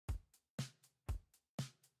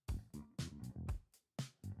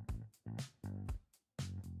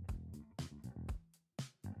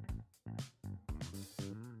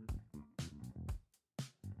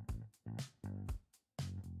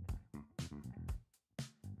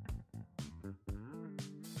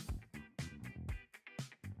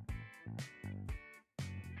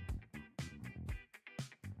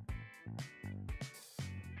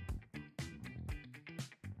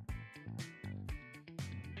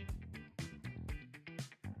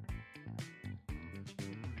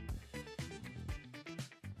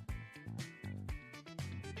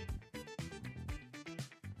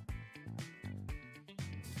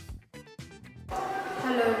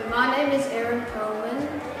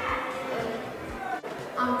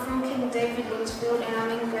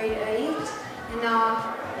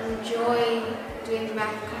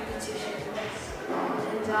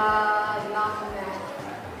like that.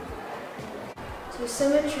 So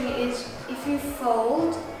symmetry is if you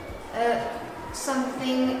fold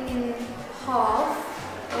something in half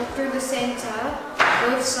or through the center,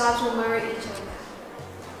 both sides will mirror each other.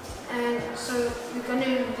 And so we're going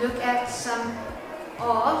to look at some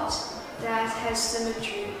art that has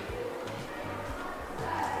symmetry.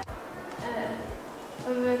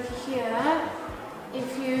 Over here,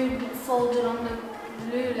 if you fold it on the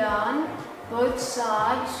blue line, both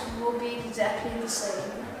sides will be exactly the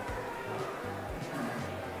same.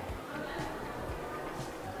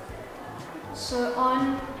 So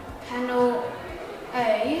on panel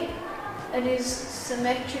A, it is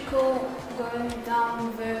symmetrical going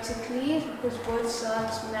down vertically because both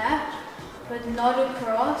sides match, but not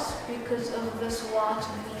across because of this white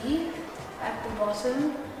V at the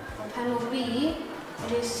bottom. On panel B,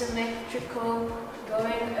 it is symmetrical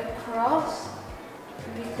going across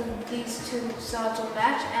because these two sides will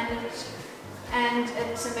match, and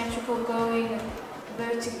it's symmetrical going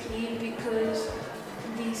vertically because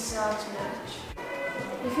these sides match.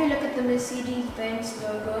 If you look at the Mercedes-Benz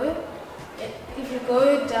logo, if you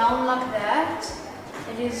go down like that,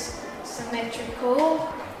 it is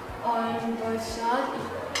symmetrical on both sides.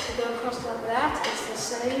 If you go across like that, it's the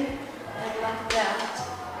same, and like that,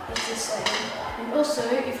 it's the same. And also,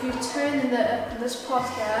 if you turn this part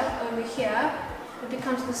here, over here, it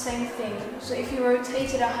becomes the same thing. So if you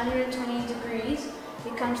rotate it 120 degrees,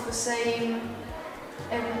 it becomes the same,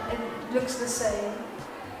 and it looks the same.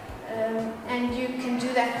 And you can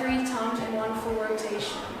do that 3 times in one full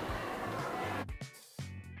rotation.